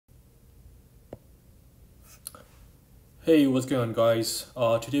Hey, what's going on, guys?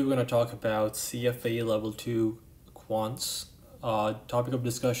 Today we're going to talk about CFA Level 2 quants. Topic of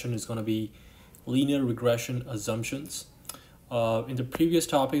discussion is going to be linear regression assumptions. In the previous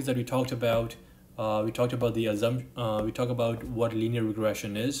topics that we talked about the we talked about what linear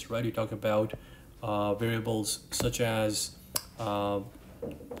regression is, right? We talked about variables such as sorry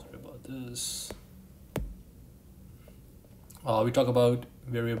about this. We talk about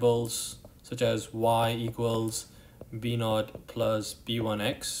variables such as y equals b naught plus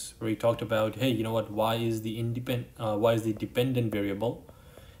b1x, where we talked about, hey, you know what, y is the dependent variable,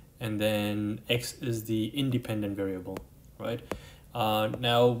 and then x is the independent variable, right? Right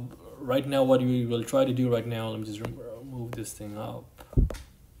now what we will try to do right now, let me just move this thing up,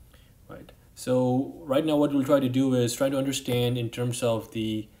 right? So right now what we'll try to do is try to understand in terms of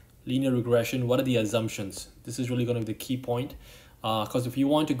the linear regression, what are the assumptions? This is really going to be the key point, because if you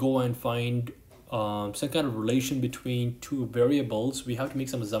want to go and find some kind of relation between two variables, we have to make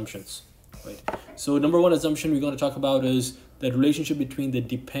some assumptions, right? So number one assumption we're going to talk about is that relationship between the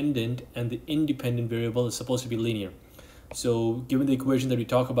dependent and the independent variable is supposed to be linear. So given the equation that we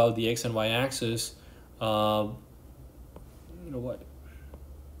talk about, the x and y axis, when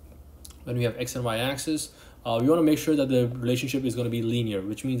we have x and y axis, we want to make sure that the relationship is going to be linear,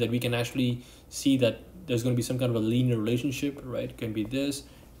 which means that we can actually see that there's going to be some kind of a linear relationship, right? It can be this,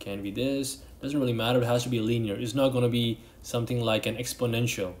 can be this, doesn't really matter. It has to be linear. It's not going to be something like an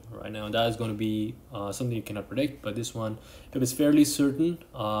exponential right now. That is going to be something you cannot predict. But this one, if it's fairly certain,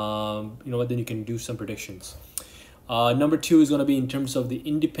 then you can do some predictions. Number two is going to be in terms of the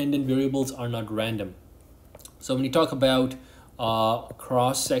independent variables are not random. So when you talk about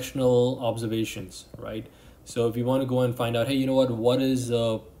cross-sectional observations, right? So if you want to go and find out, hey, you know what is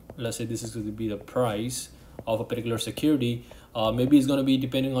let's say this is going to be the price of a particular security. Maybe it's going to be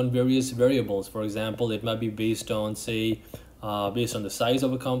depending on various variables. For example, it might be based on, say, based on the size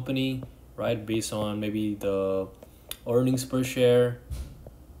of a company, right? Based on maybe the earnings per share,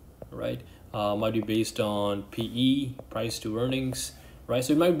 right? Might be based on PE, price to earnings, right?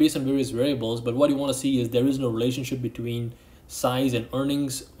 So it might be based on various variables, but what you want to see is there is no relationship between size and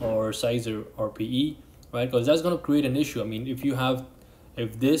earnings or size or PE, right? Because that's going to create an issue. I mean,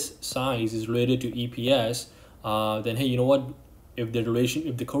 if this size is related to EPS, then hey, you know what? If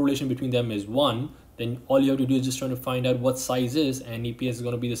the correlation between them is 1, then all you have to do is just try to find out what size is, and EPS is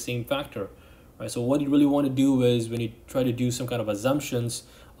going to be the same factor, right? So what you really want to do is when you try to do some kind of assumptions,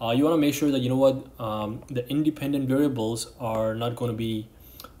 you want to make sure that the independent variables are not going to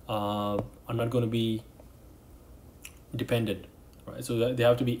be dependent, right? So that they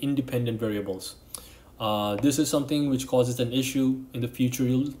have to be independent variables. This is something which causes an issue in the future.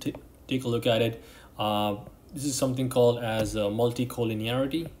 You'll take a look at it. This is something called as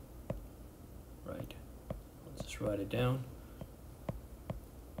multicollinearity, right? Let's just write it down.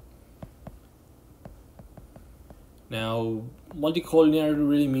 Now, multicollinearity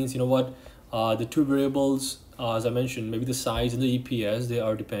really means, the two variables, as I mentioned, maybe the size and the EPS, they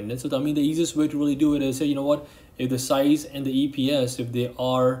are dependent. So I mean, the easiest way to really do it is say, if the size and the EPS,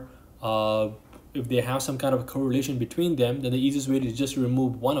 if they have some kind of a correlation between them, then the easiest way is just to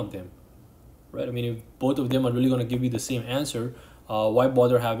remove one of them, right? I mean, if both of them are really going to give you the same answer, why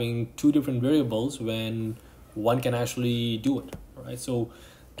bother having two different variables when one can actually do it, right? So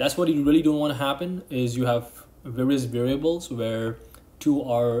that's what you really don't want to happen, is you have various variables where two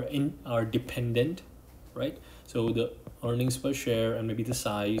are dependent, right? So the earnings per share and maybe the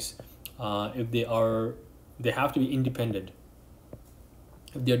size, if they have to be independent.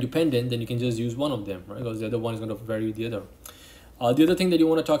 If they're dependent, then you can just use one of them, right? Because the other one is going to vary the other. The other thing that you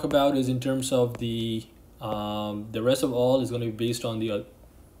want to talk about is in terms of the rest of all is going to be based on the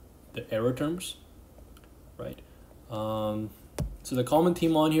error terms, right? So the common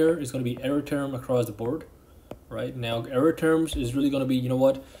theme on here is going to be error term across the board, right? Now error terms is really going to be,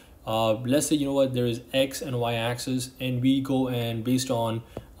 let's say, there is x and y axis, and we go and based on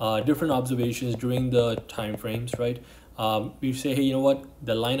different observations during the time frames, right? We say, hey,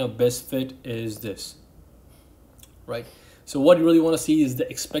 the line of best fit is this, right? So what you really want to see is the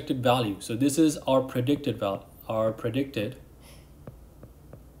expected value. So this is our predicted value,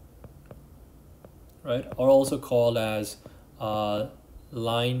 right? Or also called as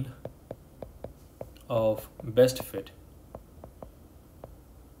line of best fit,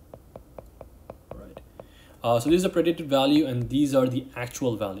 right? So this is a predicted value, and these are the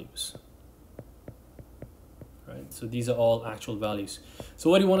actual values. So these are all actual values. So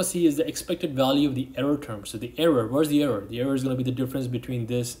what you want to see is the expected value of the error term. So the error, where's the error? The error is going to be the difference between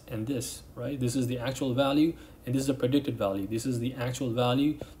this and this, right? This is the actual value, and this is the predicted value. This is the actual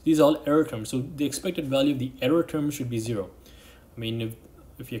value. These are all error terms. So the expected value of the error term should be 0. I mean,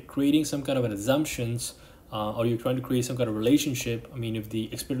 if you're creating some kind of an assumptions, or you're trying to create some kind of relationship, I mean, if the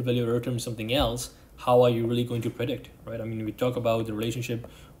expected value of error term is something else, how are you really going to predict, right? I mean, we talk about the relationship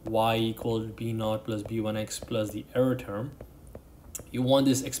y equals b0 plus b1x plus the error term. You want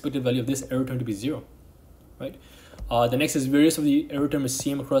this expected value of this error term to be 0, right? The next is variance of the error term is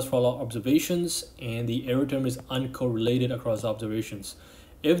same across for all observations, and the error term is uncorrelated across observations.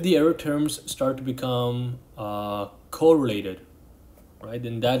 If the error terms start to become correlated, right,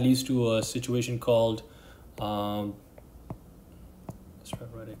 then that leads to a situation called let's try to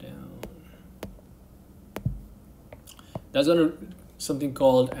write it down. That's gonna something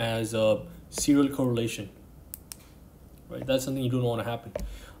called as a serial correlation, right? That's something you don't want to happen.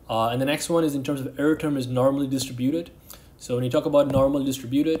 And the next one is in terms of error term is normally distributed. So when you talk about normal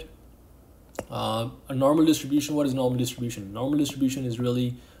distributed, a normal distribution, what is normal distribution? Normal distribution is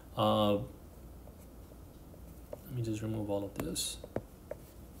really, let me just remove all of this.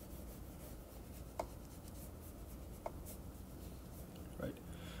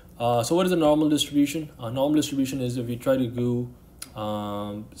 So what is a normal distribution? A normal distribution is if you try to do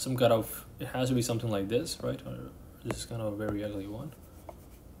some kind of, it has to be something like this, right? Or this is kind of a very ugly one.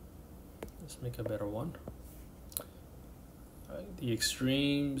 Let's make a better one. Right, the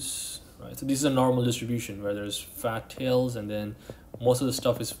extremes, right? So this is a normal distribution where there's fat tails and then most of the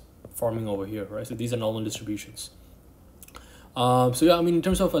stuff is forming over here, right? So these are normal distributions. So yeah, I mean, in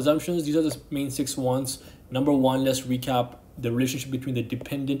terms of assumptions, these are the main 6 ones. Number 1, let's recap. The relationship between the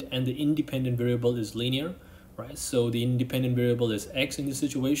dependent and the independent variable is linear, right? So the independent variable is x in this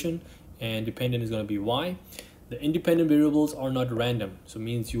situation, and dependent is going to be y. The independent variables are not random, so it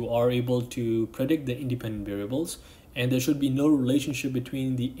means you are able to predict the independent variables, and there should be no relationship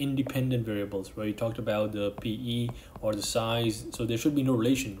between the independent variables, right? You talked about the PE or the size, so there should be no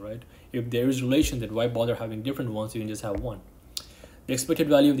relation, right? If there is relation, then why bother having different ones? You can just have one. The expected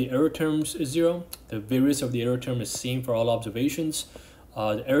value of the error terms is 0. The variance of the error term is same for all observations.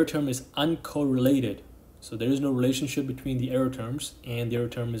 The error term is uncorrelated. So there is no relationship between the error terms, and the error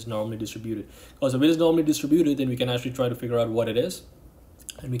term is normally distributed. Because if it is normally distributed, then we can actually try to figure out what it is,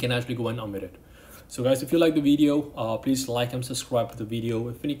 and we can actually go and omit it. So guys, if you like the video, please like and subscribe to the video.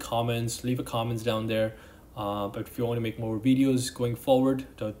 If any comments, leave a comments down there. But if you want to make more videos going forward,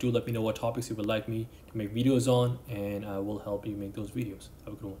 do let me know what topics you would like me to make videos on, and I will help you make those videos.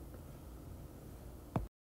 Have a good one.